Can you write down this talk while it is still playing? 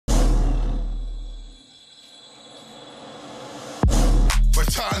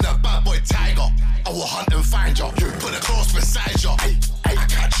Return the bad boy tiger. I will hunt and find ya. Put a cross beside ya. I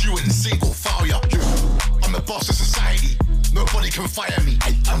catch you in single file ya. I'm the boss of society. Nobody can fire me.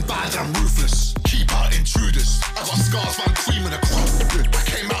 I'm bad and ruthless. Keep out intruders. I got scars, man, cream in the crop. I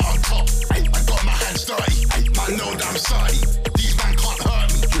came out on top. I got my hands dirty. Man, know that I'm sorry. These man can't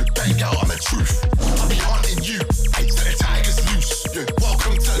hurt me. Bang out on the truth. I'll be hunting you. So the tiger's loose.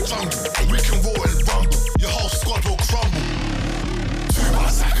 Welcome to the jungle. We can roar and rumble. Your whole squad will crumble. 2 bar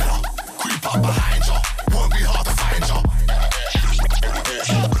sacker. Creep up behind ya. Won't be hard to find ya.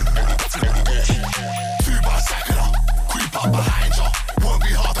 2 bar sacker. Creep up behind ya. Won't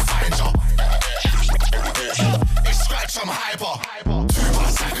be hard to find ya. It's scratch, I'm hyper. 2 bar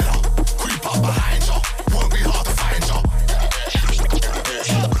sacker. Creep up behind ya. Won't be hard to find ya.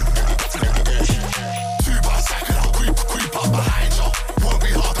 2 bar sacker. Creep up behind ya. Won't be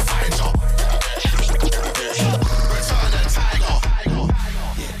hard to find ya. Return the tiger.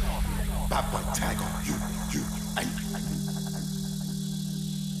 Yeah, bad boy tiger. You, ay.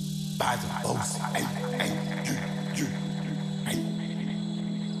 Bad and bossy, ay, you, ay.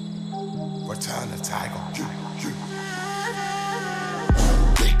 Return the tiger. You.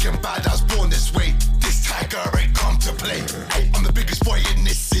 Big and bad, I was born this way. This tiger ain't come to play. I'm the biggest boy in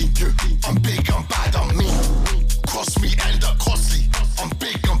this scene. I'm big, I'm bad, I'm mean. Cross me, end up costly. I'm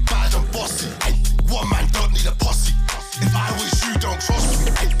big, I'm bad, I'm bossy. One man don't need a posse. If I was you, don't trust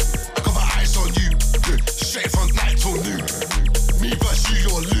me. I got my eyes on you. Straight from night till noon. Me versus you,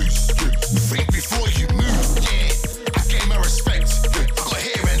 you'll lose. Think before you move. Yeah, I gain my respect. I got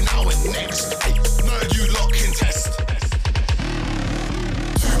here and now and next. No, you lot can test.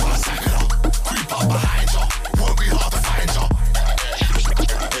 2 bar sacker. Creep up behind ya. Won't be hard to find ya.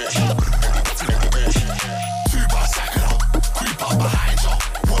 2 bar sacker. Creep up behind ya.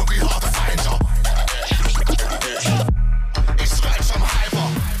 Won't be hard to find ya. It's scratch, I'm hyper.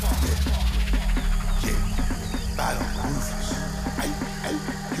 Yeah, bad on ruthless.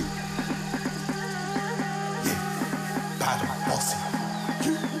 You. Yeah, bad on bossy.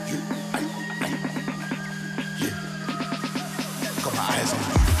 You, yeah. Got my eyes on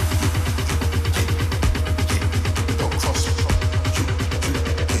you. Yeah. Don't cross me. You,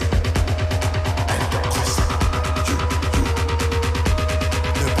 yeah. And don't cross me. You.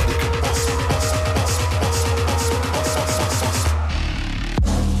 Nobody can boss me.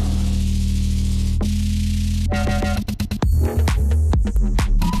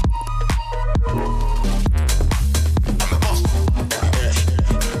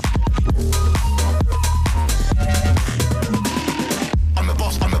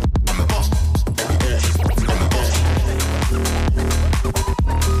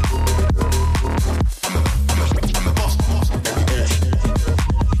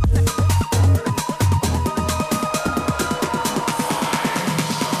 I'm hyper.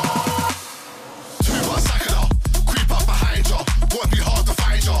 2 bar sacker. Creep up behind ya. Won't be hard to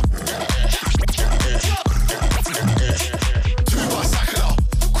find ya. 2 bar sacker.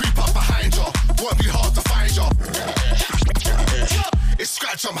 Creep up behind ya. Won't be hard to find ya. Return the tiger. 2 bar sacker. Creep up behind ya. Won't be hard to find ya. It's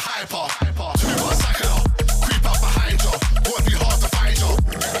scratch. I'm hyper. 2 bar sacker. Creep up behind ya. Won't be hard to find ya.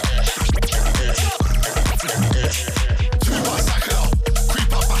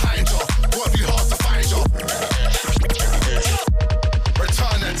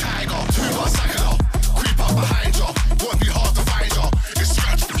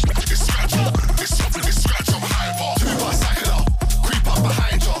 It's scratch. I'm hyper. 2 bar sacker. Creep up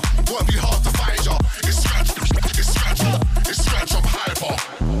behind ya.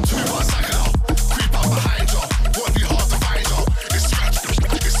 Won't be hard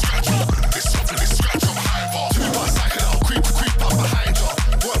to find ya. It's scratch. I'm hyper. 2 bar sacker. Creep up behind ya.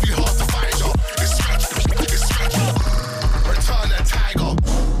 Won't be hard to find ya. It's scratch. Return the tiger.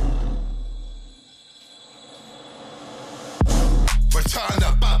 Return the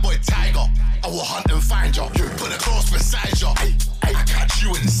bad boy tiger. I will hunt and find ya. Put a cross beside ya. I catch you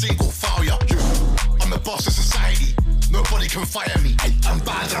in single file ya. I'm the boss of society. Nobody can fire me. I'm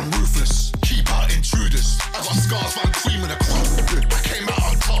bad and ruthless. Keep out intruders. I got scars, man, cream in the crop. I came out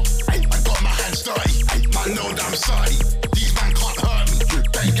on top. I got my hands dirty. Man, know that I'm sorry. These man can't hurt me.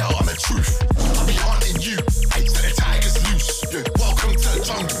 Bang out on the truth. I'll be hunting you. So the tiger's loose. Welcome to the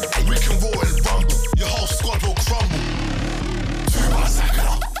jungle. We can roar and rumble. Your whole squad will crumble. 2 bar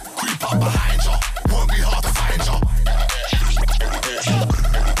sacker. Creep up behind ya. Won't be hard to find ya.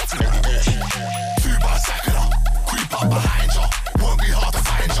 2 bar sacker. Creep up behind ya. Won't be hard to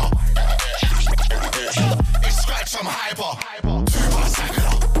find ya. It's scratch, I'm hyper. 2 bar sacker.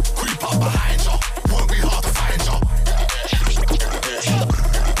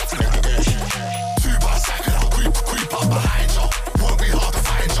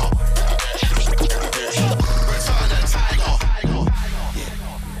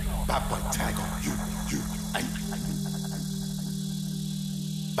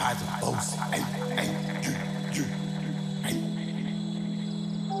 bad and bossy. Hey, you, hey.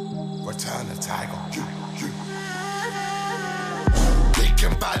 Return the tiger. You. Big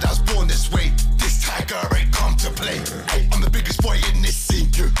and bad, I was born this way. This tiger ain't come to play. Hey, I'm the biggest boy in this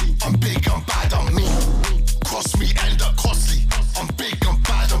scene. I'm big, I'm bad, I'm mean. Cross me, end up costly. I'm big, I'm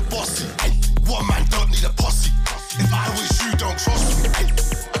bad, I'm bossy. Hey, one man don't need a posse. If I was you, don't trust me. Hey,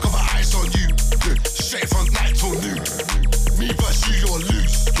 I got my eyes on you. Straight from night till noon. Me versus you, you'll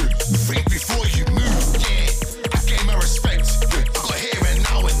lose. Think before you move. Yeah, I gain my respect. I got here and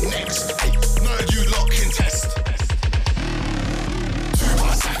now and next. Hey, none of you lot can test. 2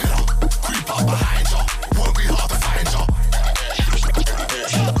 bars sack it up. Creep up behind ya. Won't be hard to find ya.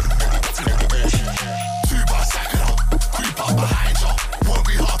 2 bars sack it up. Creep up behind ya. Won't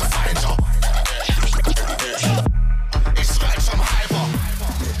be hard to find ya. It's scratch, I'm hyper.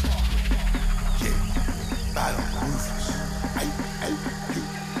 Yeah, bad on ruthless. Hey, you.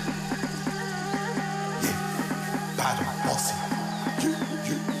 Yeah, bad on bossy. You,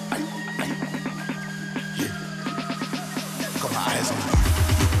 hey. Yeah, got my eyes on you.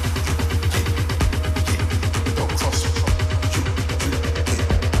 Yeah, don't cross me. You,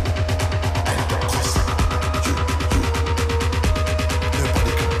 yeah, and don't cross me. You.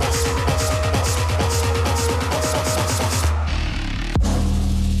 Nobody can boss me.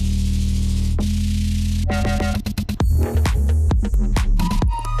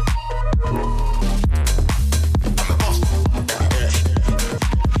 I'm hyper.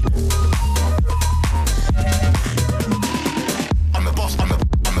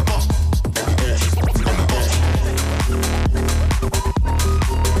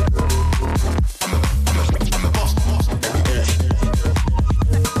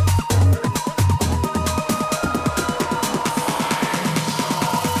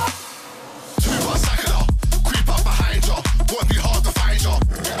 2 bars sack it up. Creep up behind ya. Won't be hard to find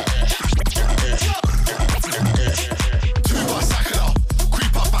ya. 2 bars sack it up. Creep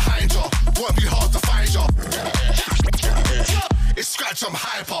up behind ya. Won't be hard to find ya.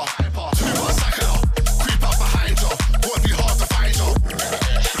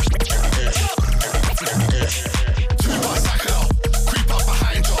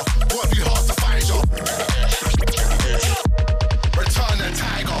 Return the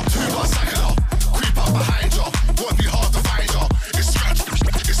tiger. 2 bars sack it up. Creep up behind ya. Won't be hard to find ya. It's scratch. I'm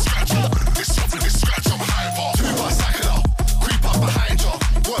hyper. 2 bars sack it up. Creep up behind ya. Won't be hard to find ya. It's scratch. I'm hyper. 2 bars sack it up.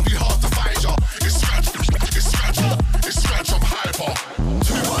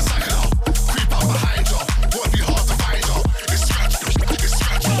 Creep up behind ya. Won't be hard to find ya.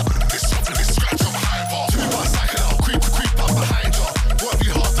 It's scratch. I'm hyper. 2 bars sack it up. Creep up behind ya. Won't be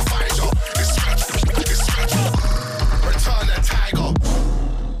hard to find ya. It's scratch. Return the tiger.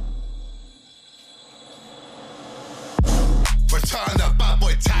 Return the bad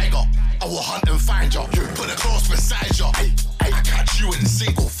boy tiger. I will hunt and find ya. Put a cross beside ya. I catch you in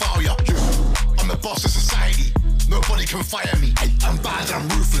single file ya. I'm the boss of society. Nobody can fire me. I'm bad, I'm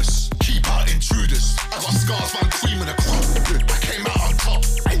ruthless. Keep out intruders. I got scars, man, cream in the crop. I came out on top.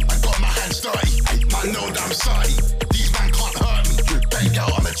 I got my hands dirty. Man, know that I'm sorry. These man can't hurt me. Bang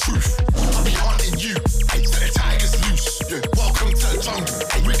out on the truth. I'll be hunting you. So the tiger's loose. Welcome to the jungle.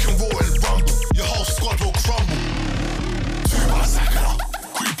 We can roar and rumble. Your whole squad will crumble. 2 bars sack it up.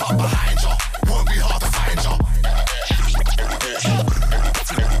 Creep up behind ya. Won't be hard to find ya.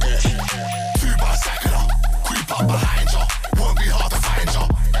 2 bars sack it up. Creep up behind ya. Won't be hard to find ya.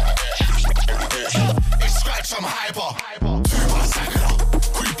 It's scratch, I'm hyper. 2 bars sack it up.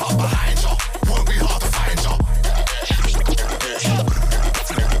 Creep up behind ya. Won't be hard to find ya.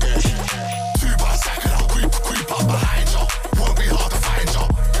 2 bars sack it up. Creep up behind ya. Won't be hard to find ya.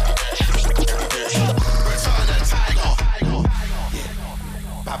 Return the tiger. Yeah,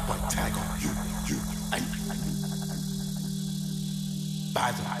 bad boy tiger. You, hey.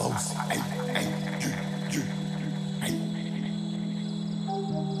 Bad and bossy. Hey, you. Hey.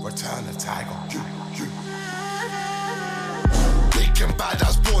 Return the tiger. You. Big and bad, I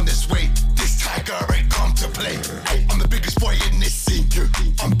was born this way. This tiger ain't come to play. Hey, I'm the biggest boy in this scene.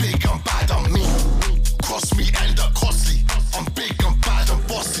 I'm big, I'm bad, I'm mean. Cross me, end up costly. I'm big, I'm bad, I'm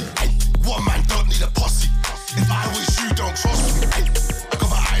bossy. Hey, one man don't need a posse. If I was you, don't trust me. Hey, I got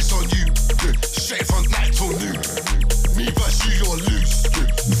my eyes on you. Straight from night till noon. Me versus you, you'll lose.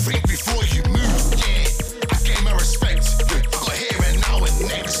 Think before you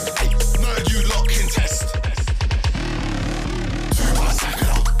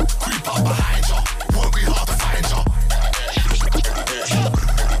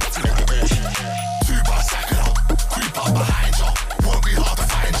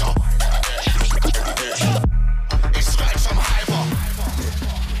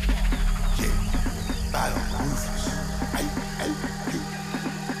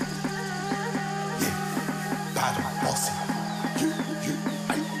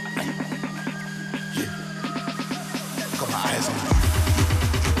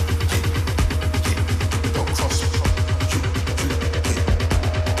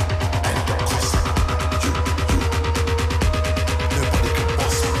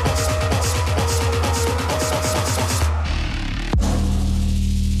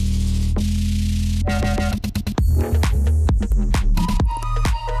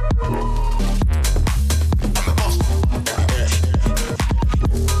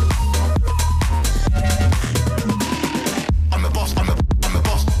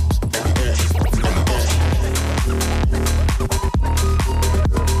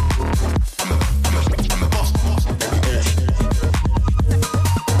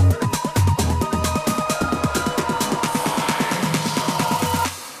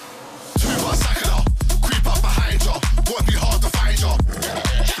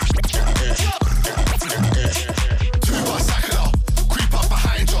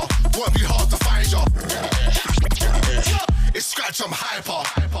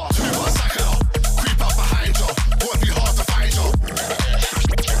hyper. Two bar sacker, creep up behind you. Won't be hard to find you.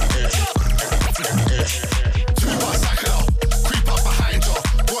 Two bar sacker, creep up behind you.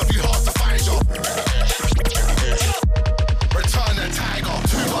 Won't be hard to find you. Return the tiger.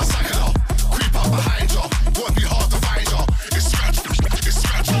 Two bar sacker, creep up behind you. Won't be hard to find you. It's scratch, it's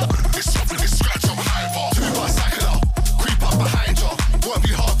scratch, it's scratch. I'm hyper. Two bar sacker, creep up behind you. Won't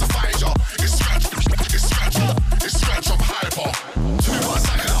be hard to find you. It's scratch, it's scratch, it's scratch. I'm hyper. Two bar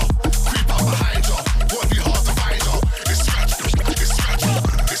sacker, creep up behind you. Won't be hard to find you. It's scratch, it's scratch,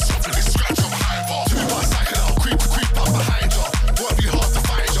 it's scratch. I'm hyper. Two bar sacker, creep up behind you. Won't be hard to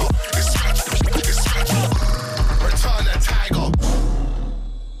find you. It's scratch, it's scratch. Return the tiger.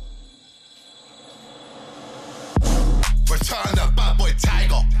 Return the bad boy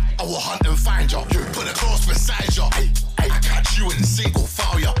tiger. I will hunt and find you. Put a cross beside you. I catch you in single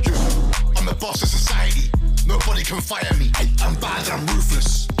file you. I'm the boss of society. Nobody can fire me. I'm bad, I'm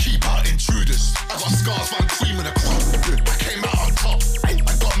ruthless. Keep out intruders. I got scars from cream in the crop. I came out on top. I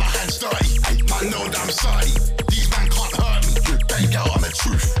got my hands dirty. Man know that I'm sorry. These man can't hurt me. Bang out on the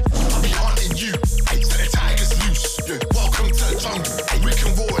truth. I'll be hunting you. So the tiger's loose. Welcome to the jungle. We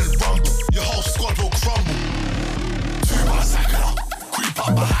can roar and rumble. Your whole squad will crumble. Two bar sacker, creep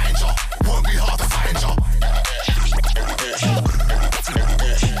up behind you. Won't be hard to find you.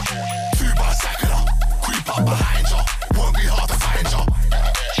 Two bar sacker, creep up behind you. Won't be hard to find you.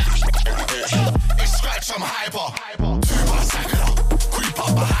 It's scratch, I'm hyper. Two bar sacker, creep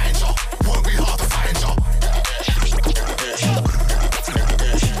up behind you. Won't be hard to find you.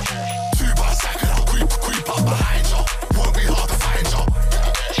 Two bar sacker, creep up behind you. Won't be hard to find you.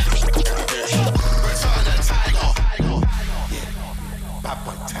 Return the tiger. Bad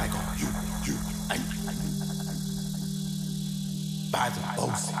boy tiger, you, ay. Bad and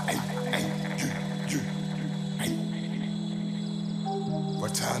bossy, ay, you, ay.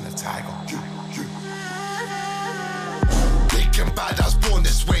 Return the tiger, you. Big and bad, I was born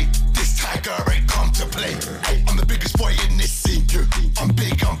this way. This tiger ain't come to play. Ay, I'm the biggest boy in this scene. I'm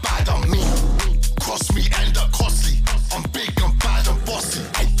big, I'm bad, I'm mean. Cross me, end up costly. I'm big, I'm bad, I'm bossy.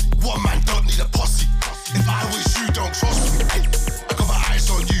 Ay, one man don't need a posse. If I was you, don't trust me. Ay, I got my eyes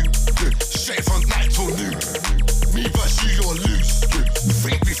on you. Straight from night till noon. Me versus you, you'll lose.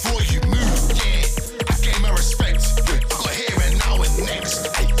 Think before you move. Yeah, I gain my respect. I got here and now and next.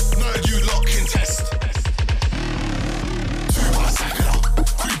 Ay, none of you lot can test. Two bar sacker,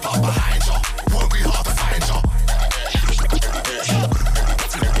 creep up behind you. Won't be hard to find you.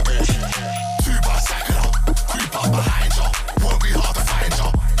 Two bar sacker, creep up behind you. Won't be hard to find you.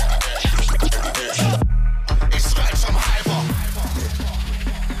 It's scratch, I'm hyper.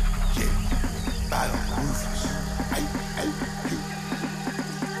 Yeah, bad on ruthless. Ay, you.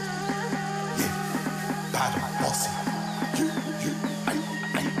 Yeah, bad on bossy. You, ay.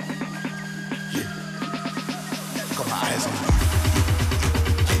 Yeah, got my eyes on you.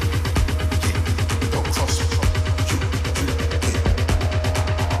 Yeah, don't cross me. You, yeah,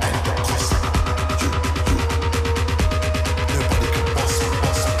 and don't cross me. You. Nobody can boss me.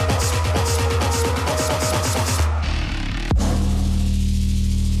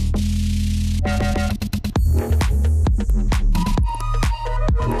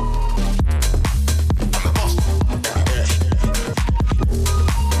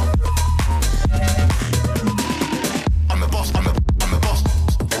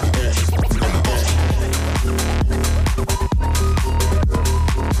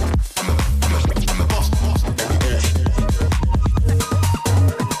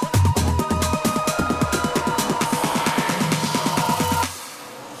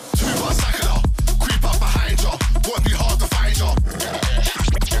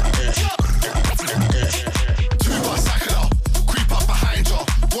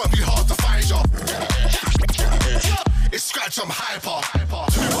 I'm hyper.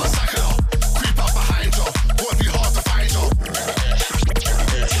 Two bar sacker, creep up behind you. Won't be hard to find you.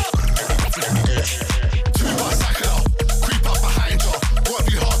 Two bar sacker, creep up behind you. Won't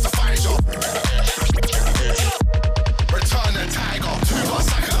be hard to find you. Return the tiger. Two bar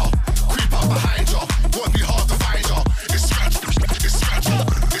sacker, creep up behind you. Won't be hard to find you. It's scratch, it's scratch,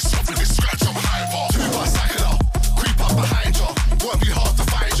 it's scratch. I'm hyper. Two bar sacker, creep up behind you. Won't be hard to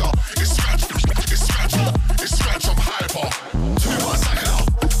find you. It's scratch, it's scratch, it's scratch. I'm hyper. Two bar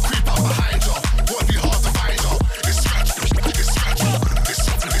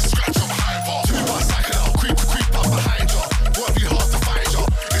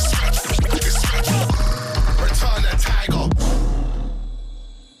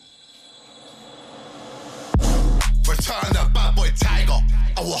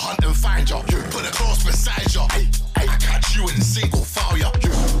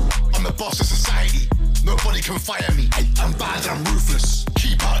the boss of society. Nobody can fire me. I'm bad, I'm ruthless.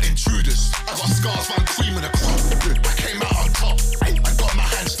 Keep out intruders. I got scars, man, cream in the crop. I came out on top. I got my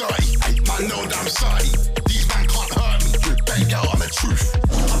hands dirty. Man, know that I'm sorry. These man can't hurt me. Bang out on the truth.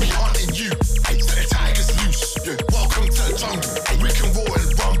 I'll be hunting you. So the tiger's loose. Welcome to the jungle. We can roar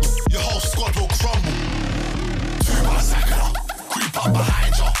and rumble. Your whole squad will crumble. 2 by second. Creep up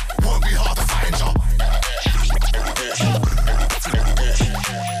behind ya. Won't be hard to find ya.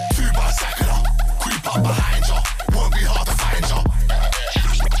 2 by second. Creep up behind ya. Won't be hard to find ya.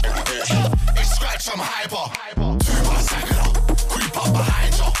 It's scratch, I'm hyper. 2 by second. Creep up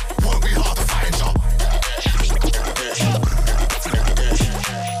behind ya. Won't be hard to find ya.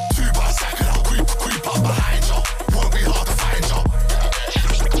 2 by second. Creep up behind ya. Won't be hard to find ya.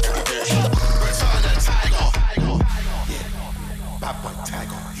 Return the tiger. Yeah, bad boy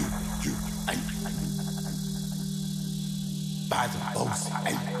tiger. You, ay. Bad and bossy,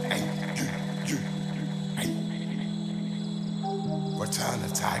 ay, you, ay. Return the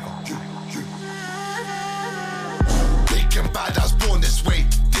tiger. You. Big and bad, I was born this way.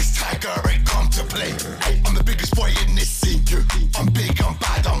 This tiger ain't come to play. I'm the biggest boy in this scene. I'm big, I'm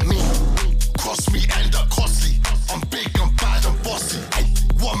bad, I'm mean. Cross me, end up costly. I'm big, I'm bad, I'm bossy.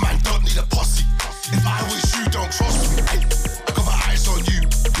 One man don't need a posse. If I was you, don't trust me. I got my eyes on you.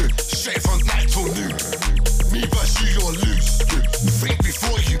 Straight from night till noon. Me versus you, you'll lose. Think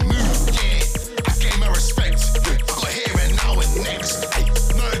before you move. Yeah, I gain my respect. I got here and now and next.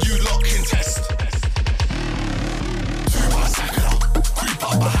 None of you lot can test. 2 by second. Creep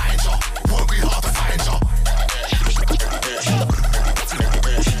up behind ya. Won't be hard to find ya.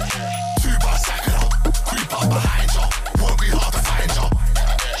 2 by second. Creep up behind ya. Won't be hard to find ya.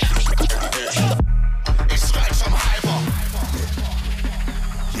 It's scratch, I'm hyper.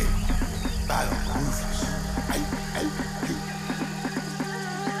 Yeah, bad and ruthless. You.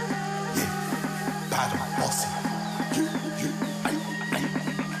 Yeah, bad and bossy. You, yeah.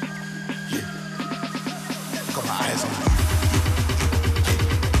 Got my eyes on you. Yeah.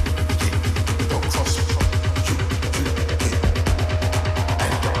 Don't cross me. Yeah.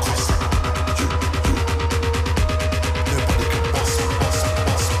 And don't cross me. Nobody can boss me.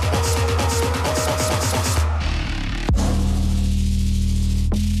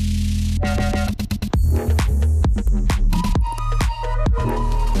 I'm hyper.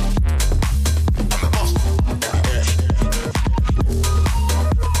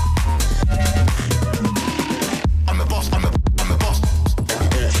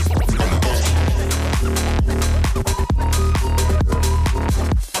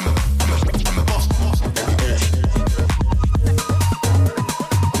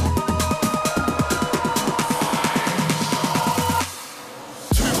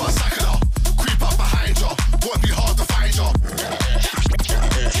 2 by second. Creep up behind ya. Won't be hard to find ya.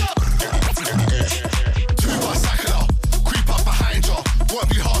 2 by second. Creep up behind ya. Won't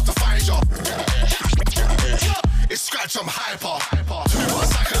be hard to find ya. Return the tiger. 2 by second. Creep up behind ya. Won't be hard to find ya. It's scratch. I'm hyper. 2 by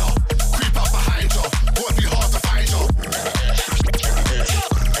second. Creep up behind ya. Won't be hard to find ya.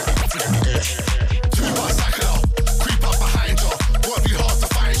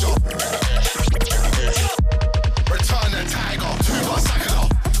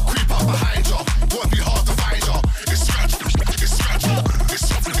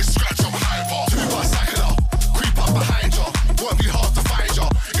 It's scratch. I'm hyper. 2 by second. Creep up behind ya.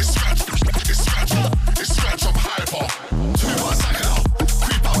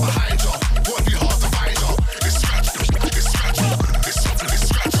 Won't be hard to find ya. It's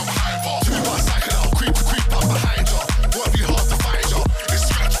scratch. I'm hyper. 2 by second. Creep up behind ya. Won't be hard to find ya. It's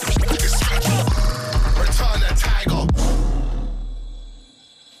scratch. Return the tiger.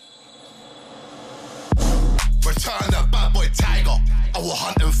 Return the bad boy tiger. I will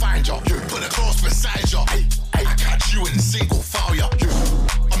hunt and find ya. Put a cross beside ya. I catch you in single file ya.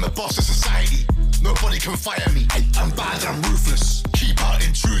 I'm the boss of society. Nobody can fire me. I'm bad, I'm ruthless. Keep out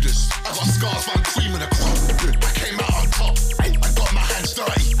intruders. I got scars, man, cream in the crop. I came out on top. I got my hands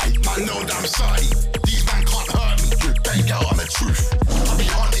dirty. Man, know that I'm sorry. These man can't hurt me. Bang out on the truth. I'll be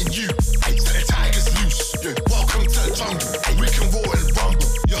hunting you. So the tiger's loose. Welcome to the jungle. We can roar and rumble.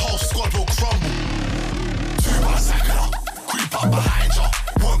 Your whole squad will crumble. 2 by second. Creep up behind ya.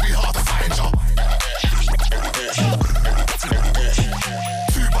 Won't be hard to find ya.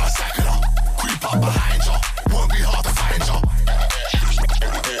 2 by second. Creep up behind ya. Won't be hard to find ya.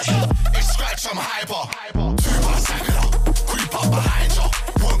 It's scratch, I'm hyper. 2 by second. Creep up behind ya.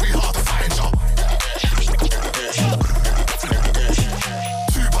 Won't be hard to find ya.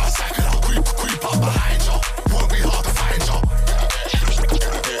 2 by second. Creep up behind ya. Won't be hard to find ya.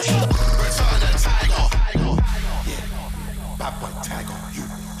 Return the tiger. Yeah, bad boy tiger.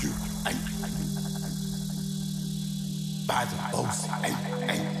 You, ay. bad and bossy. Hey,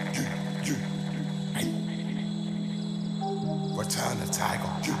 hey, you, hey. Return the tiger.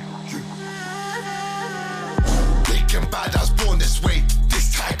 You. Big and bad, I was born this way.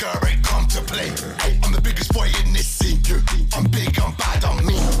 This tiger ain't come to play. Hey, I'm the biggest boy in this scene. I'm big, I'm bad, I'm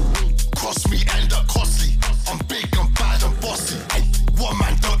mean. Cross me, end up costly. I'm big, I'm bad, I'm bossy. Hey, one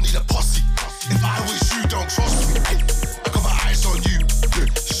man don't need a posse. If I was you, don't trust me. Hey, I got my eyes on you.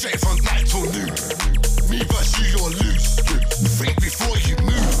 Straight from night till noon. Me versus you, you'll lose. Think before you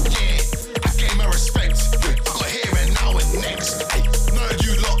move. Yeah, I gain my respect. I got here and now and next. Hey, none of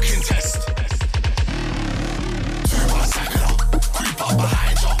you lot can test. 2 bars sack it up. Creep up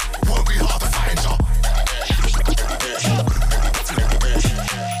behind ya. Won't be hard to find ya.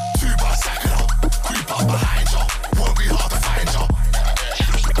 2 bars sack it up. Creep up behind ya. Won't be hard to find ya.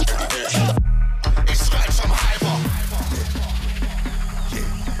 It's scratch, I'm hyper. Yeah,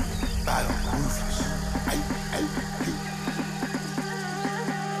 bad on ruthless. Hey, you.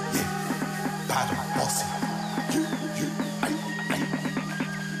 Yeah, bad on bossy. You, hey.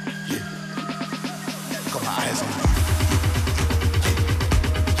 Yeah, got my eyes on you. Yeah,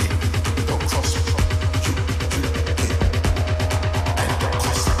 don't cross me. You, yeah, and don't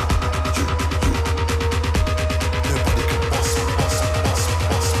cross me. You. Nobody can boss me.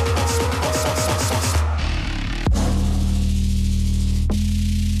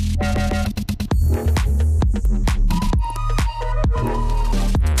 I'm hyper.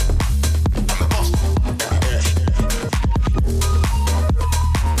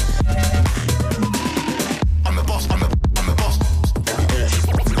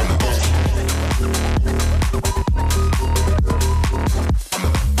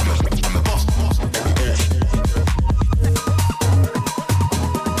 bars sack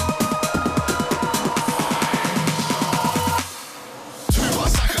it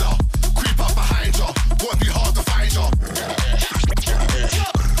up. Creep up behind ya. Won't be hard to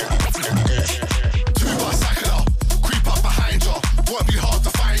find ya. 2 bars sack it up. Creep up behind ya. Won't be hard to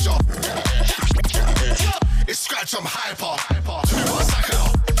find ya. Return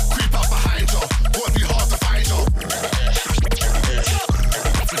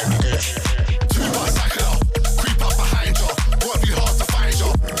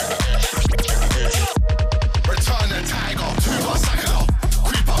the tiger. 2 bars sack it up.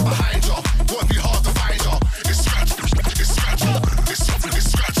 Creep up behind ya. Won't be hard to find ya. It's scratch. I'm hyper. 2 bars sack it up.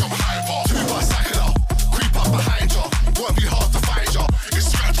 Creep up behind ya. Won't be hard to find ya.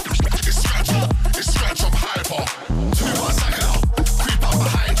 It's scratch. I'm hyper. 2 bars sack it up. Creep up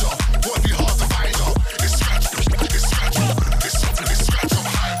behind ya. Won't be hard to find ya. It's scratch. I'm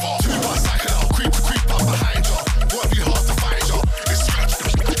hyper. 2 bars sack it up. Creep up behind ya. Won't be hard to find ya. It's scratch.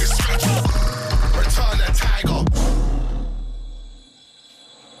 Return the tiger.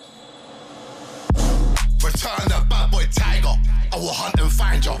 Return the bad boy tiger. I will hunt and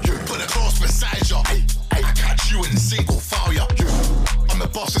find ya. Put the cross beside ya. I catch you in single file ya. I'm the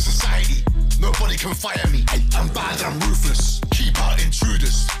boss of society. Nobody can fire me. I'm bad, I'm ruthless. Keep out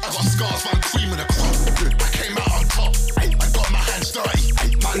intruders. I got scars, man, cream in the crop. I came out on top. I got my hands dirty.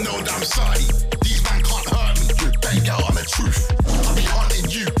 Man, know that I'm sorry. These man can't hurt me. Bang out on the truth. I'll be hunting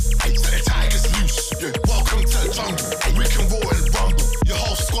you. So the tiger's loose. Welcome to the jungle. We can roar and rumble. Your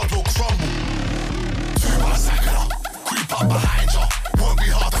whole squad will crumble. 2 bars sack it up. Creep up behind ya. Won't be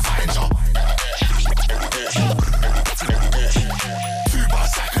hard to find ya. 2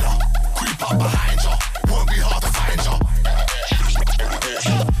 bars sack it up. Creep up behind ya. Won't be hard to find ya.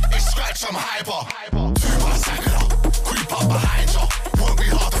 It's scratch, I'm hyper. 2 bars sack it up. Creep up behind ya. Won't be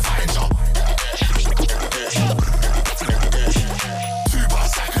hard to find ya. 2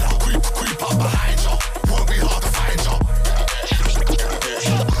 bars sack it up. Creep up behind ya. Won't be hard to find ya.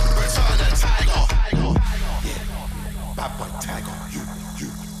 Return the tiger. Yeah, bad boy tiger. You,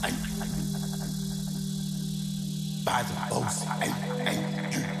 ay. Bad and bossy. Ay,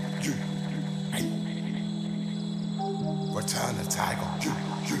 you. Hey. Return the tiger. You.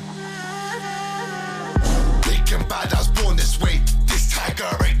 Big and bad, I was born this way. This tiger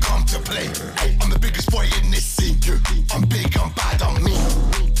ain't come to play. Hey, I'm the biggest boy in this scene. I'm big, I'm bad, I'm mean.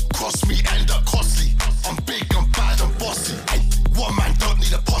 Cross me, end up costly. I'm big, I'm bad, I'm bossy. Hey, one man don't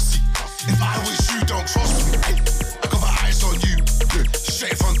need a posse. If I was you, don't trust me. Hey, I got my eyes on you.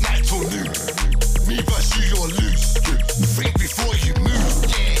 Straight from night till noon. Me versus you, you'll lose. Think before you move.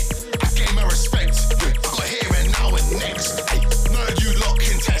 Yeah, I gain my respect. I got here and now and next. Hey, none of you lot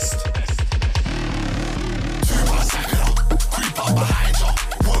can test. 2 bars sack it up. Creep up behind ya.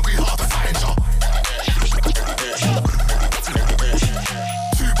 Won't be hard to find ya.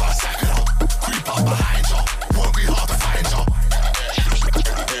 2 bars sack it up. Creep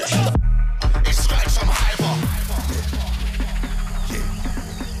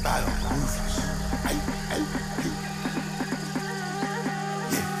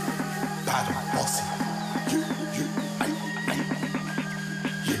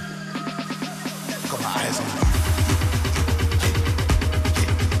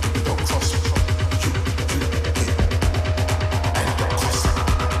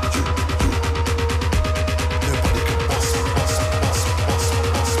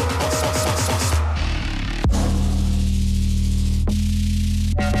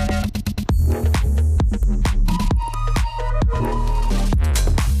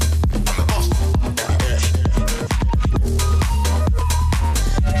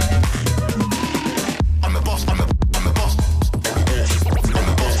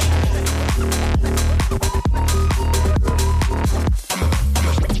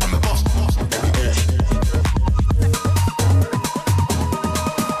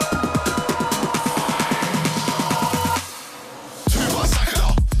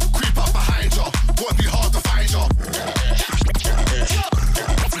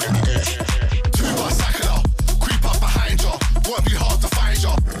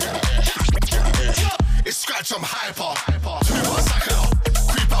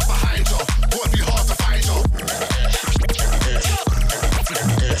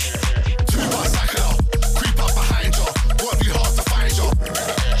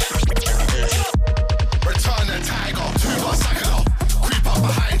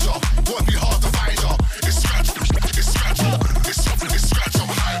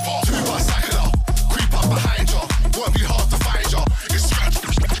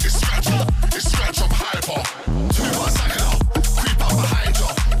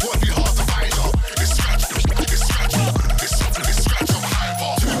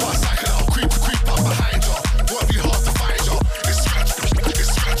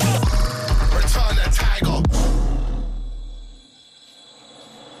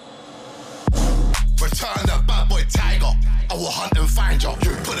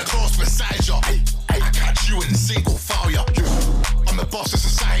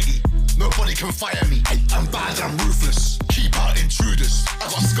nobody can fire me. I'm bad, I'm ruthless. Keep out intruders. I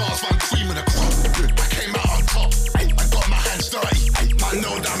got scars, man, cream in the crop. I came out on top. I got my hands dirty. Man,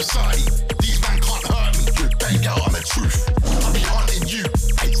 know that I'm sorry. These man can't hurt me. Bang out on the truth. I'll be hunting you.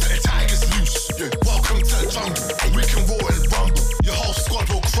 So the tiger's loose. Welcome to the jungle. We can roar and rumble. Your whole squad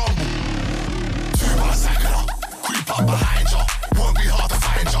will crumble. 2 bars second. Creep up behind ya. Won't be hard to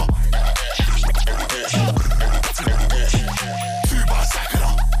find ya. 2 bars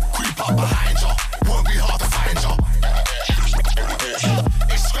second. Creep up behind ya. Won't be hard to find ya.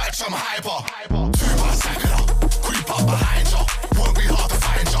 It's scratch, I'm hyper. 2 bars second. Creep up behind ya. Won't be hard to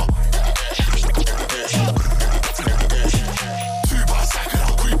find ya. 2 bars second.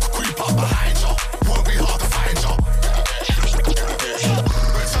 Creep up behind ya. Won't be hard to find ya.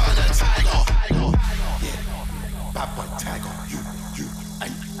 Return the tiger. Yeah. Bad boy tiger. You.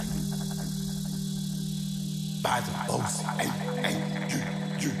 Ay. Bad and bossy. Ay.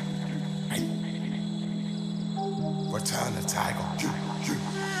 You. Ay. Return the tiger. You.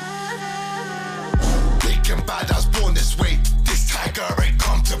 Big and bad, I was born this way. This tiger ain't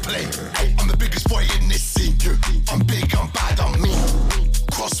come to play. I'm the biggest boy in this scene. I'm big, I'm bad, I'm mean.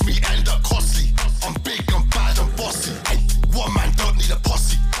 Cross me, end up costly. I'm big, I'm bad, I'm bossy. One man don't need a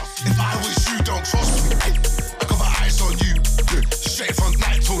posse. If I was you, don't cross me. I got my eyes on you. Straight from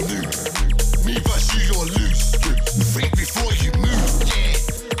night till noon. Me versus you, you'll lose. Think before you move. Yeah,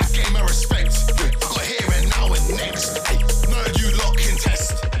 I gain my respect. I got here and now and next. None of you lot can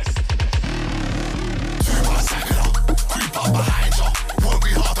test. 2 bars second. Creep up behind ya. Won't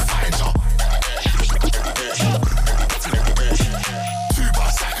be hard to find ya. 2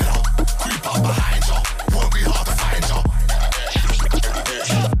 bars second. Creep up behind ya. Won't be hard to find ya.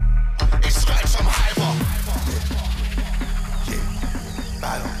 It's scratch, I'm hyper. Yeah,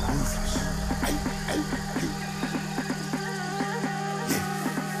 bad on ruthless. You. Yeah,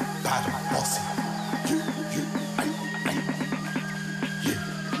 bad on bossy. You.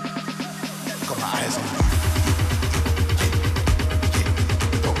 Yeah, got my eyes on you. Yeah,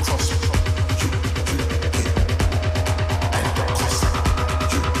 don't cross me. Yeah, and don't cross me.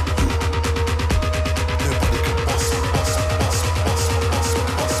 Nobody can boss me.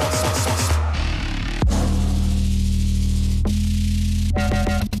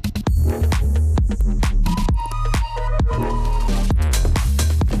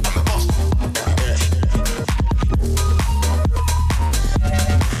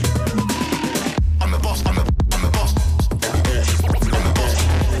 I'm the boss.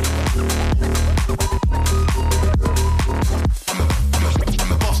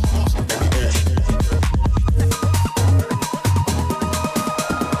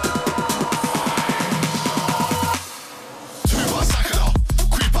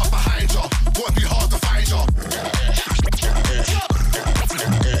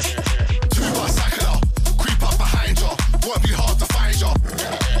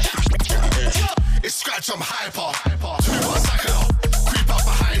 I'm hyper. 2 bars second. Creep up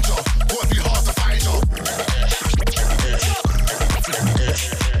behind ya. Won't be hard to find ya.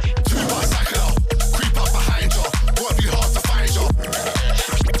 2 bars second. Creep up behind ya. Won't be hard to find ya.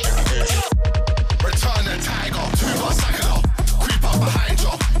 Return the tiger. 2 bars second. Creep up behind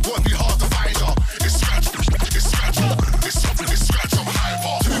ya. Won't be hard to find ya. It's scratch. I'm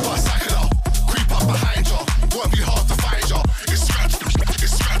hyper. 2 bars second. Creep up behind ya. Won't be hard to find ya. It's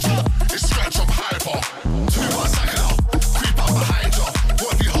scratch. I'm hyper. 2 bars second. Creep up behind ya.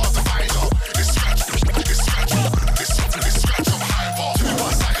 Won't be hard to find ya. It's scratch. I'm hyper. 2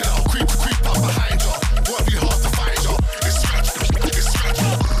 bars second. Creep up behind ya. Won't be hard to find ya. It's scratch.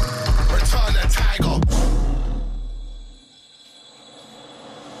 Return the tiger.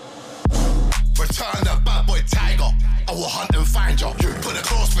 Return the bad boy tiger. I will hunt and find ya. Put a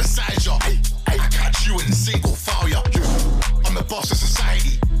cross beside ya. I catch you in single file ya. I'm the boss of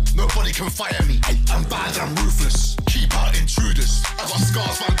society. Nobody can fire me. I'm bad, I'm ruthless. Keep out intruders. I got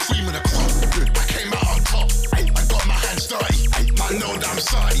scars, man, cream in the crop. I came out on top. I got my hands dirty. Man, know that I'm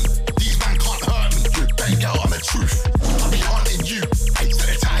sorry. These man can't hurt me. Bang out on the truth. I'll be hunting you. So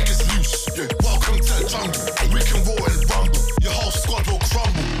the tiger's loose. Welcome to the jungle. We can roar and rumble. Your whole squad will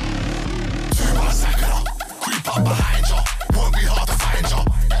crumble. 2 bars second. Creep up behind ya. Won't be hard to find ya.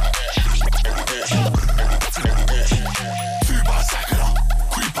 2 bars second.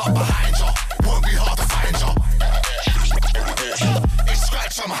 Creep up behind ya. Won't be hard to find ya. It's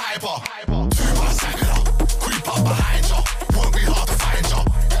scratch, I'm hyper. 2 bars second. Creep up behind ya. Won't be hard to find ya.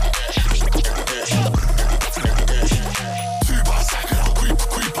 2 bars second.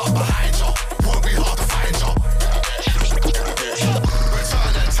 Creep up behind ya. Won't be hard to find ya.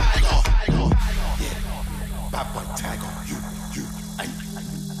 Return the tiger. Yeah.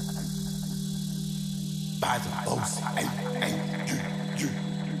 bad and bossy. Hey, hey, you,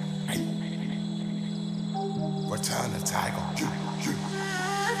 hey. Return the tiger, you.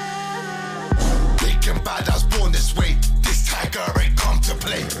 Big and bad, I was born this way. This tiger ain't come to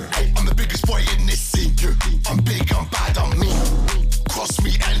play. Hey, I'm the biggest boy in this scene. I'm big, I'm bad, I'm mean. Cross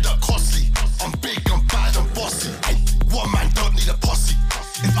me, end up costly. I'm big, I'm bad, I'm bossy. Hey, one man don't need a posse.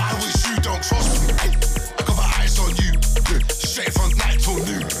 If I was you, don't trust me. Hey, I got my eyes on you. Straight from night till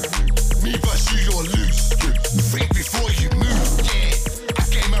noon. Me versus you, you'll lose. Think before you move. Yeah, I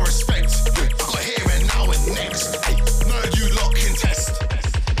gain my respect. I got here and now and next. Hey, none of you lot can test. 2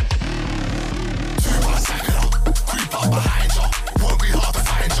 bars sacking up, creep up behind ya. Won't be hard to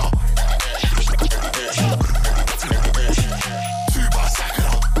find ya. 2 bars sacking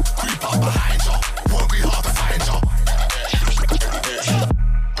up, creep up behind ya. Won't be hard to find ya.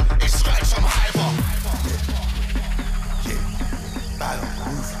 It's scratch, I'm hyper. Yeah, bad on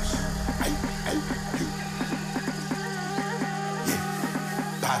ruthless. Hey, you. Yeah,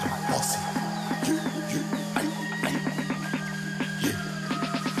 bad on bossy. You, hey. Yeah,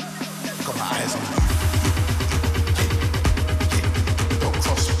 got my eyes on you. Yeah, don't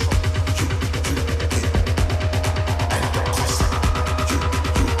cross me. You, yeah, and don't cross me. You.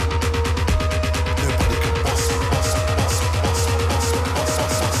 Nobody can boss me.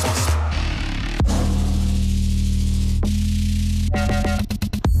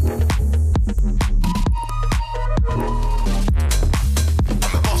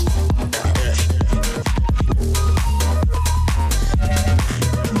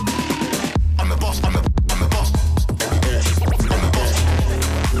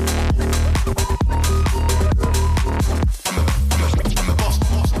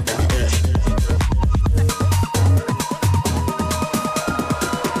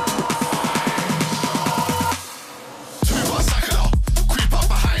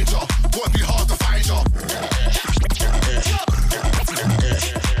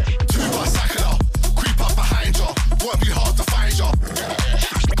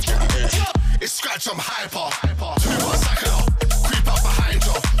 I'm hyper. 2 bars sacking up, creep up behind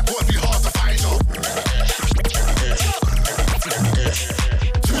ya. Won't be hard to find ya. 2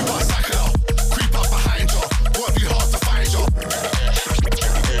 bars sacking up, creep up behind ya. Won't be hard to find ya.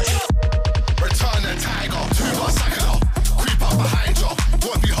 Return the tiger. 2 bars sacking up, creep up behind ya.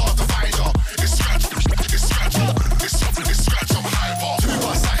 Won't be hard to find ya. It's scratch, I'm hyper. 2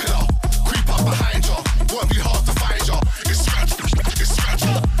 bars sacking up, creep up behind ya. Won't be hard to find ya.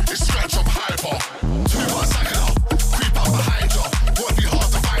 It's scratch, I'm hyper. 2 bars sacking up,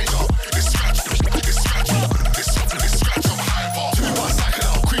 creep up behind ya. Won't be hard to find ya. It's scratch, I'm hyper. 2 bars sacking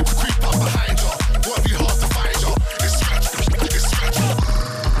up, creep up behind ya. Won't be hard to find ya. It's scratch,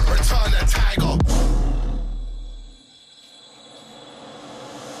 return the tiger.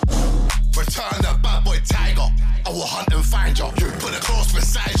 Return the bad boy tiger. I will hunt and find ya. Put a cross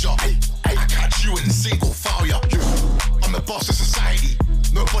beside ya. I catch you in single file ya. I'm the boss of society.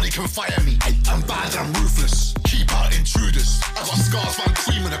 Nobody can fire me. I'm bad, I'm ruthless. Keep out intruders. I got scars, man,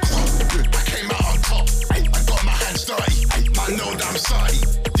 cream in the crop. I came out on top. I got my hands dirty. Man, know that I'm sorry.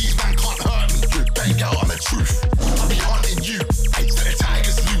 These man can't hurt me. Bang out on the truth. I'll be hunting you. So the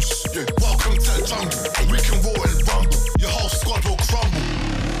tiger's loose. Welcome to the jungle. We can roar and rumble. Your whole squad will crumble.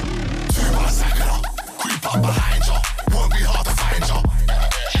 2 bars sacking up. Creep up behind ya. Won't be hard to find ya.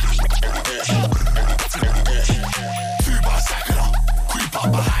 2 bars sacking up. Creep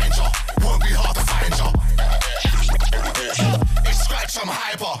up behind ya. Won't be hard to find ya. It's scratch, I'm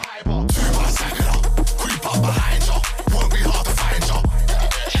hyper. 2 bars sacking up. Creep up behind ya. Won't be hard to find ya.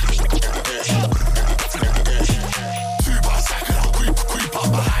 2 bars sacking up. Creep up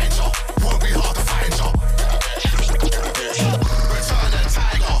behind ya. Won't be hard to find ya. Return the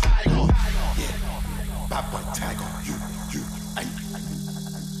tiger. Yeah, bad boy tiger. You, ay.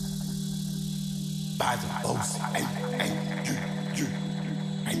 Bad and bossy. Ay, you,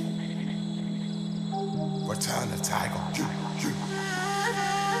 ay. Return the tiger. You.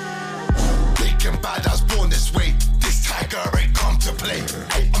 Big and bad, I was born this way. This tiger ain't come to play.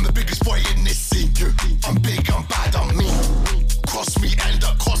 Hey, I'm the biggest boy in this scene. I'm big, I'm bad, I'm mean. Cross me, end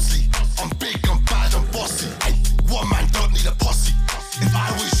up costly. I'm big, I'm bad, I'm bossy. Hey, one man don't need a posse. If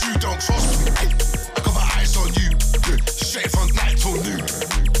I was you, don't trust me. Hey, I got my eyes on you. Straight from night till noon.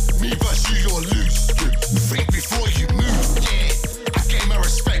 Me versus you, you'll lose. Think before you move. Yeah, I gain my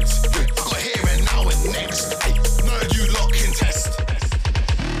respect. I got here and now and next. Hey, none of you lot can test.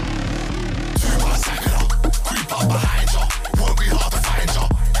 2 bars sacking up, creep up behind ya. Won't be hard to find ya.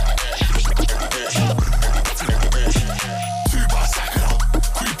 2 bars sacking up,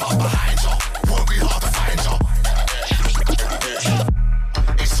 creep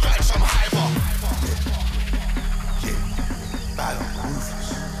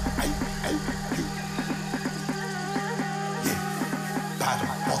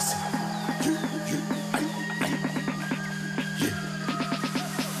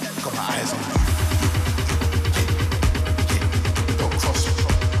eyes on you. Don't cross me.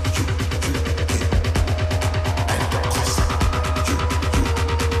 And don't cross me.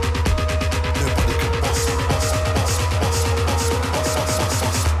 Nobody can boss me. Bossy,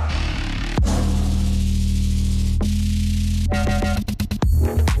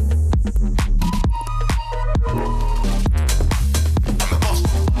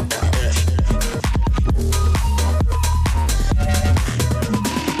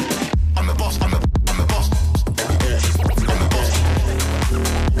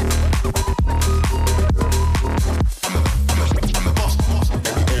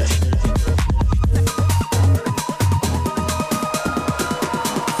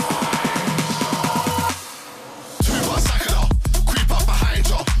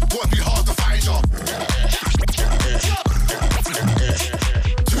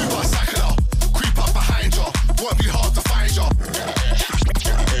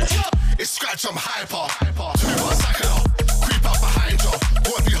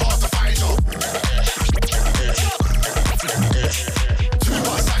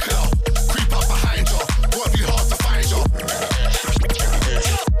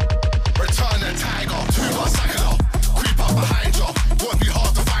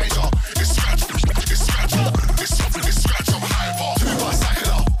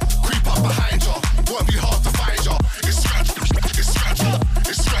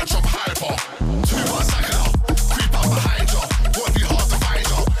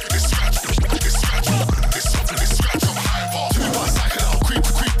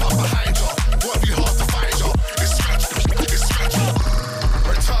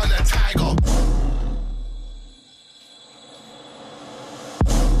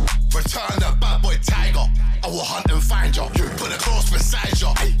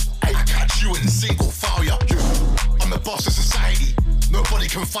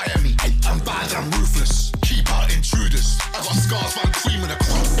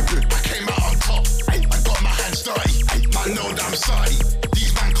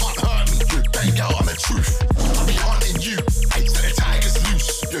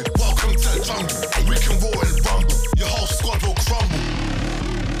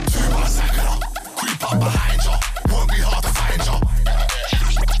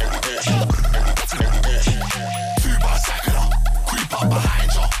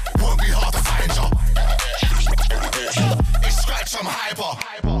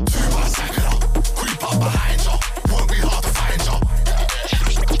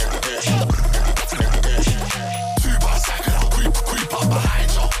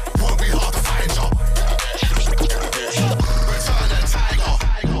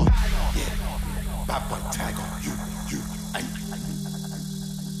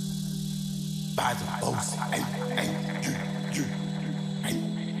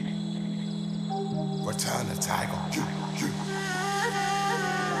 Return the tiger,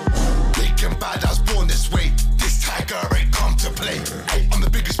 Big and bad, I was born this way. This tiger ain't come to play. I'm the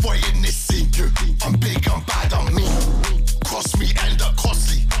biggest boy in this scene. I'm big, I'm bad, I'm mean. Cross me, end up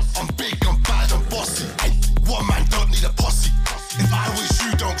costly. I'm big, I'm bad, I'm bossy. One man don't need a posse. If I was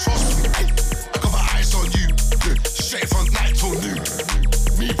you, don't cross me. I got my eyes on you. Straight from night till noon.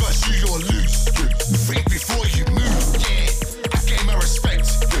 Me versus you, you'll lose. Think before you move. Yeah, I gave my respect.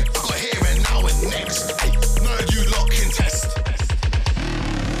 I got here and now and next. None of you lot can test.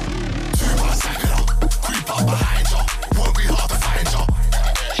 2 bars sack it up. Creep up behind ya. Won't be hard to find ya.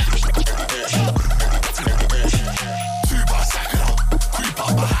 2 bars sack it up.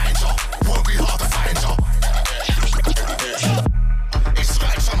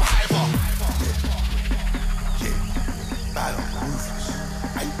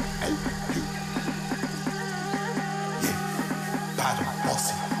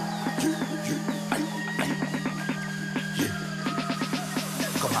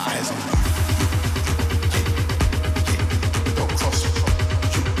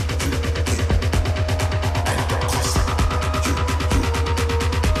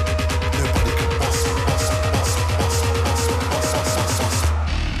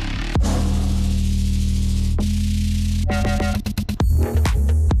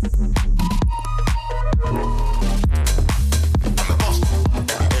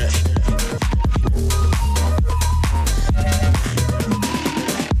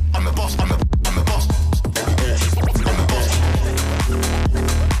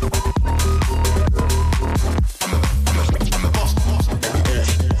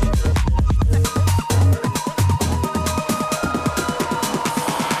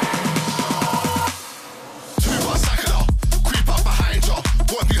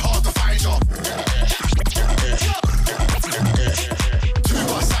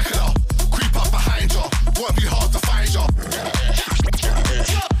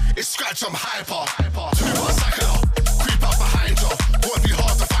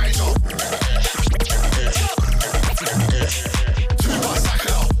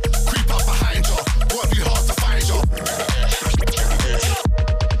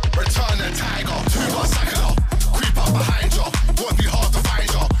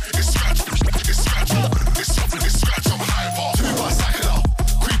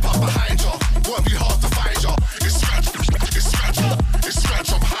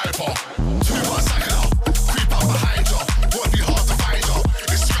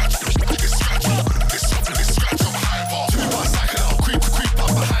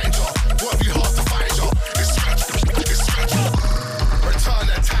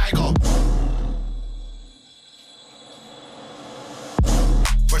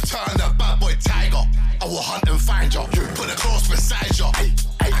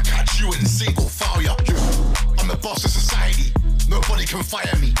 can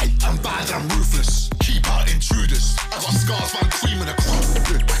fire me. I'm bad, I'm ruthless. Keep out intruders. I got scars, man, cream in the crop.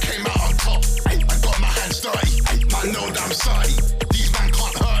 I came out on top. I got my hands dirty. Man, know that I'm sorry. These man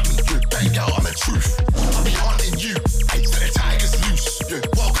can't hurt me. Bang out on the truth. I'll be hunting you. So the tiger's loose.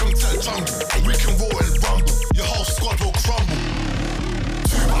 Welcome to the jungle. We can roar and rumble. Your whole squad will crumble.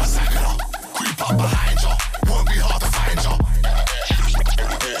 2 bar sacker. Creep up behind ya. Won't be hard to find ya.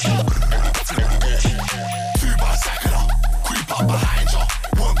 2 bar sacker. Creep up behind ya.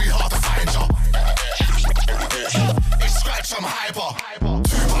 Won't be hard to find ya. It's scratch, I'm hyper.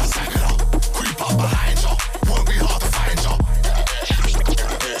 2 bar sacker. Creep up behind ya. Won't be hard to find ya.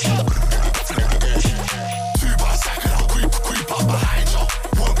 2 bar sacker. Creep up behind ya.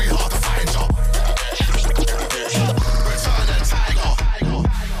 Won't be hard to find ya. Return the tiger.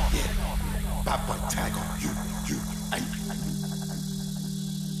 Yeah. Bad boy tiger. You. Ay.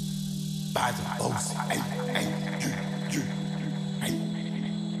 Bad and bossy. Ay. You. Ay.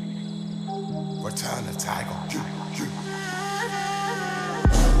 Return the tiger. You.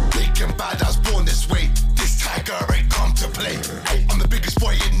 Big and bad, I was born this way. This tiger ain't come to play. I'm the biggest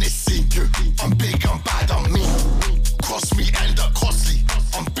boy in this scene. I'm big, I'm bad, I'm mean. Cross me, end up costly.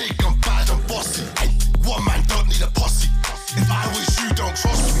 I'm big, I'm bad, I'm bossy. One man don't need a posse. If I was you, don't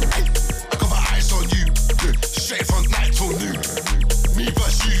cross me. I got my eyes on you. Straight from night till noon. Me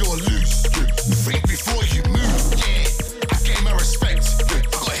versus you, you'll lose. Think before you move. Yeah, I gain my respect. I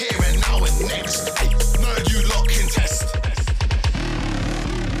got here and now and next. None you lot can test.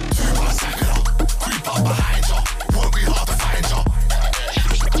 2 bar sacker. Creep up behind ya. Won't be hard to find ya.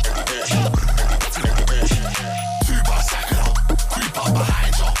 2 bar sacker. Creep up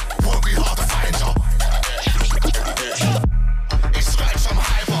behind ya. Won't be hard to find ya. It's scratch, I'm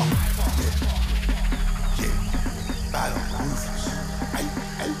hyper. Yeah. Bad on ruthless.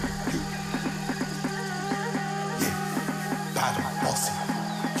 You. Yeah. Bad on bossy.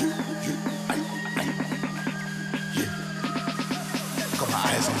 You. Yeah. Got my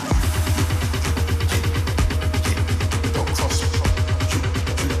eyes on you. Yeah. Don't cross me. You.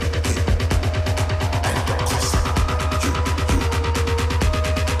 Yeah. And don't cross me. You.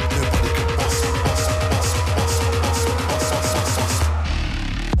 Nobody can boss me.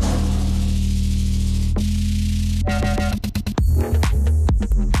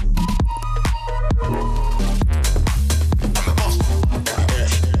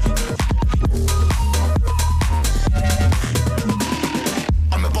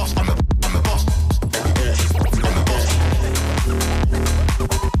 I'm the boss.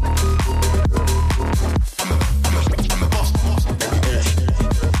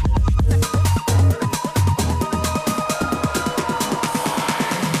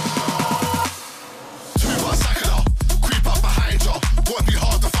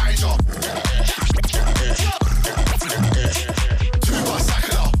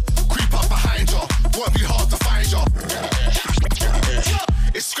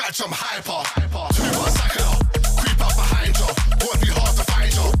 I'm hyper. 2 bar sacker. Creep up behind ya. Won't be hard to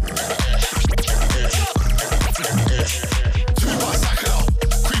find ya. 2 bar sacker.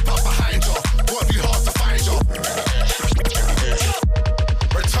 Creep up behind ya. Won't be hard to find ya.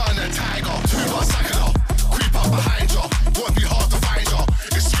 Return the tiger. 2 bar sacker. Creep up behind ya. Won't be hard to find ya.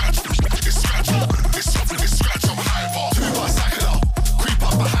 It's scratch.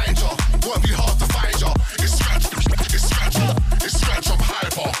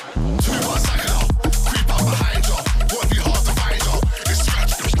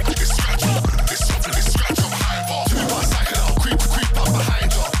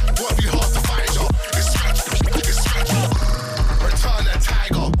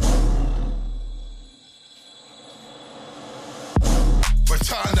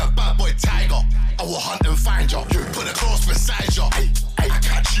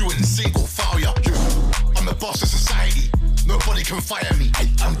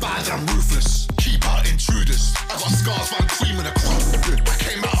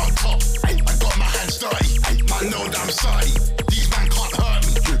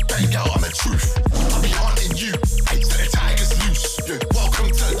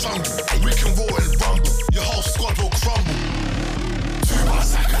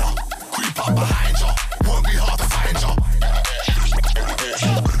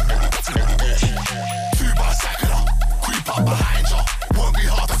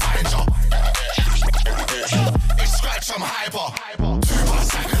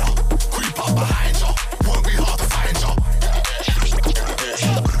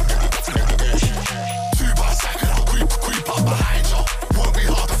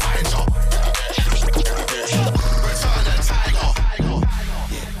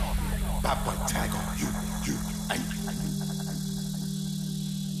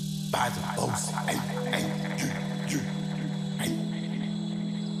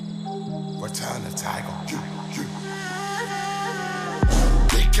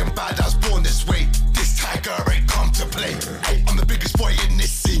 and bad, I was born this way. This tiger ain't come to play. I'm the biggest boy in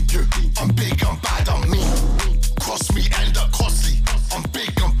this scene. I'm big, I'm bad, I'm mean. Cross me, end up costly. I'm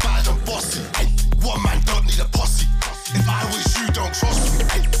big, I'm bad, I'm bossy. One man don't need a posse. If I was you, don't trust me.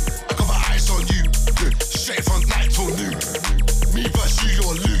 I got my eyes on you. Straight from night till noon. Me versus you,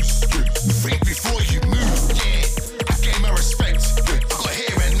 you'll lose. Think before you move. Yeah, I gain my respect. I got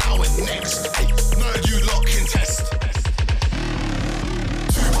here and now and next. None of you lot can test.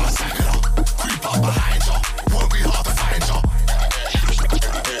 Two bars sacking up, creep up behind ya. Won't be hard to find ya.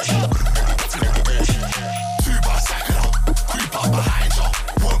 Two bars sacking up, creep up behind ya.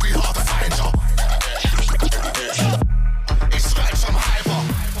 Won't be hard to find ya. It's scratch, I'm hyper.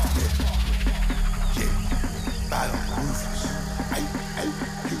 Yeah, bad on ruthless.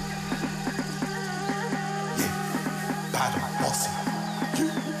 You. Yeah, bad on bossy. You.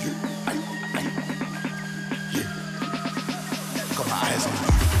 Yeah, got my eyes on you.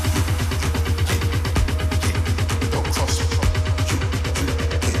 Don't cross me.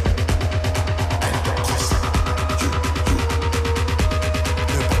 And don't cross me. Nobody can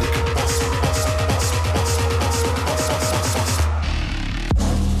boss me.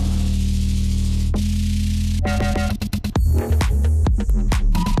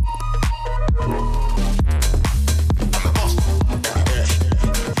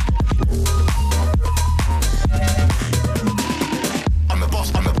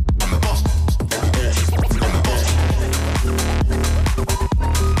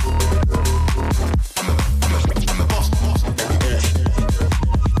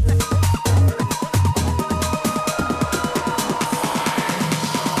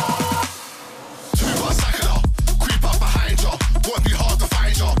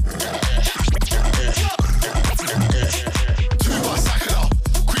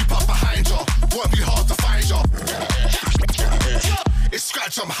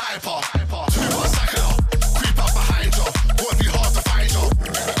 I'm hyper. Two bars sacking up, creep up behind ya. Won't be hard to find ya.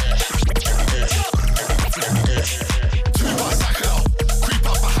 Two bars sacking up, creep up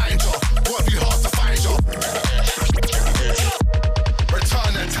behind ya. Won't be hard to find ya.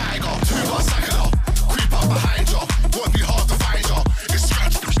 Return the tiger. Two bars sacking up, creep up behind ya. Won't be hard to find ya. It's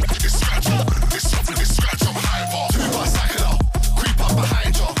scratch, I'm hyper. Two bars sacking up, creep up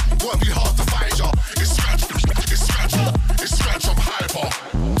behind ya. Won't be hard to find ya. It's scratch, I'm hyper.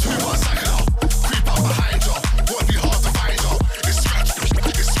 Two bars sacking up, creep up behind ya. Won't be hard to find ya.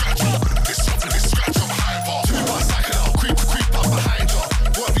 It's scratch, I'm hyper. Two bars sacking up, creep up behind ya.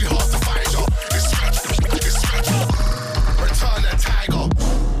 Won't be hard to find ya. It's scratch, return the tiger.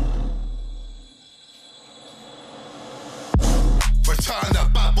 Return the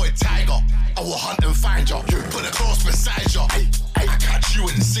bad boy tiger. I will hunt and find ya. Put a cross beside ya. I catch you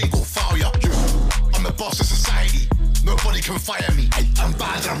in single file ya. I'm the boss of society. Nobody can fire me. I'm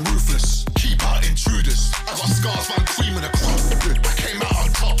bad, I'm ruthless. Keep out intruders. I got scars, man, cream in the crop. I came out on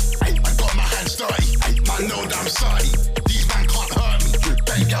top. I got my hands dirty. Man know that I'm sorry. These man can't hurt me.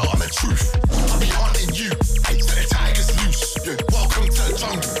 Bang out on the truth. I'll be hunting you. So the tiger's loose. Welcome to the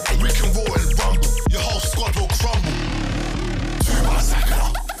jungle. We can roar and rumble. Your whole squad will crumble. Two bars sacking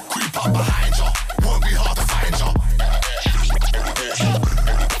up. Creep up behind ya. Won't be hard to find ya.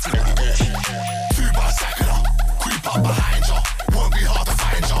 Two bars sacking up. Creep up behind ya. Won't be hard to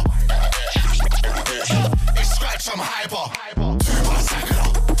find ya. It's scratch, I'm hyper. Two bars sacking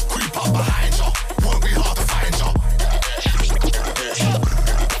up. Creep up behind ya. Won't be hard to find ya.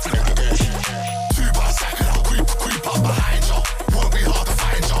 Two bars sacking up. Creep up behind ya. Won't be hard to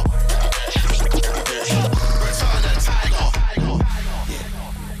find ya. Return the tiger. Yeah,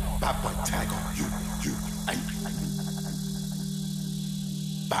 bad boy tiger. You,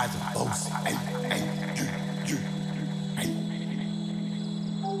 bad and bossy. You.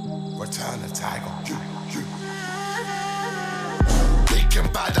 Return the tiger. You. Big and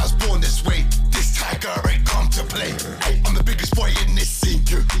bad, I was born this way. This tiger ain't come to play. I'm the biggest boy in this scene.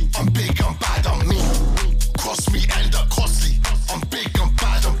 I'm big, I'm bad, I'm mean. Cross me, end up costly. I'm big, I'm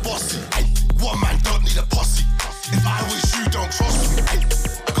bad, I'm bossy. One man don't need a posse. If I was you, don't trust me. I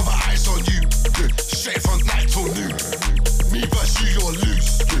got my eyes on you. Straight from night till noon. Me versus you, you'll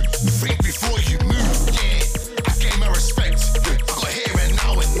lose. Think before you move. Yeah, I gain my respect. I got here and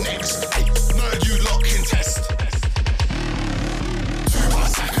now and next. None of you lot can test. Two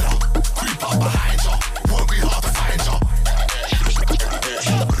bars sacking up, creep up behind ya. Won't be hard to find ya.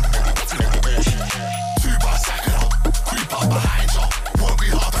 Two bars sacking up, creep up behind ya.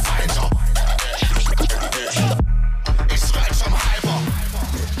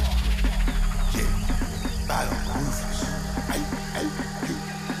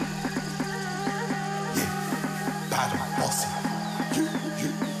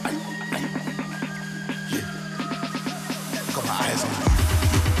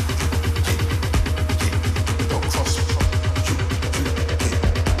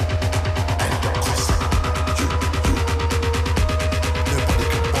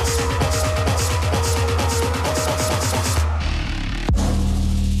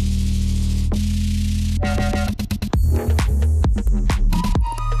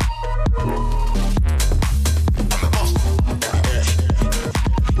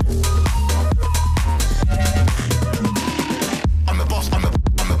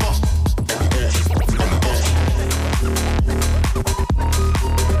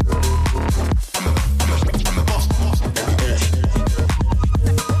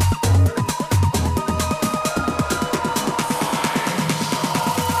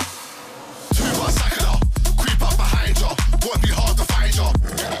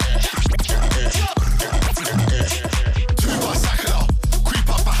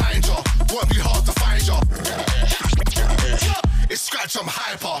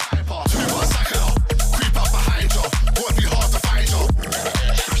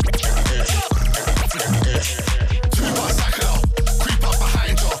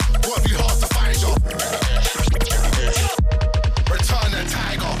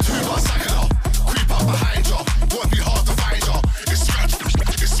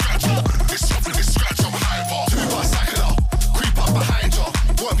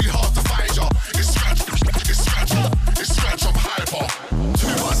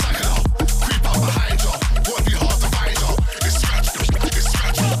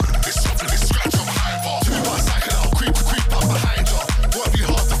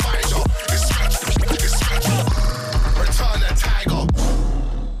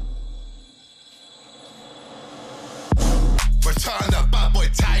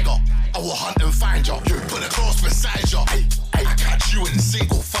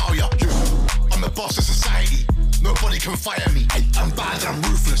 can fire me. I'm bad, I'm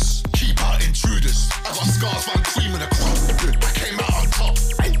ruthless. Keep out intruders. I got scars, man, cream in the crop. I came out on top.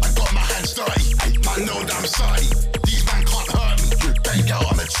 I got my hands dirty. Man, know that I'm sorry. These man can't hurt me. Bang out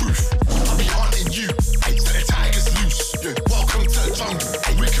on the truth. I'll be hunting you. So the tiger's loose. Welcome to the jungle.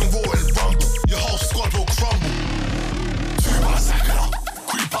 We can roar and rumble. Your whole squad will crumble. 2 bars sacking up.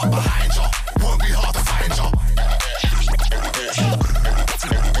 Creep up behind ya. Won't be hard to find ya.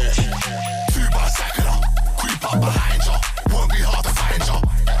 2 bars sacking up. Creep up behind ya. Won't be hard to find ya.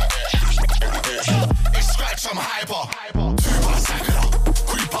 It's scratch, I'm hyper. 2 bars sacking up.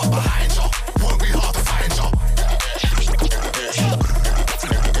 Creep up behind ya. Won't be hard to find ya.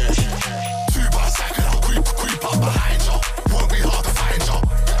 2 bars sacking up. Creep up behind ya. Won't be hard to find ya.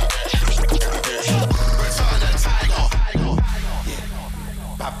 Return the tiger. Yeah,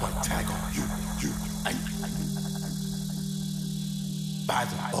 bad boy tiger. You, ay. Bad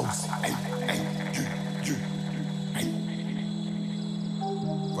bossy, ay, you, ay.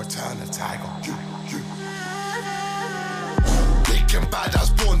 Return the tiger. You. Big and bad, I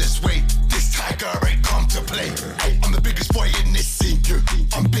was born this way. This tiger ain't come to play. I'm the biggest boy in this scene.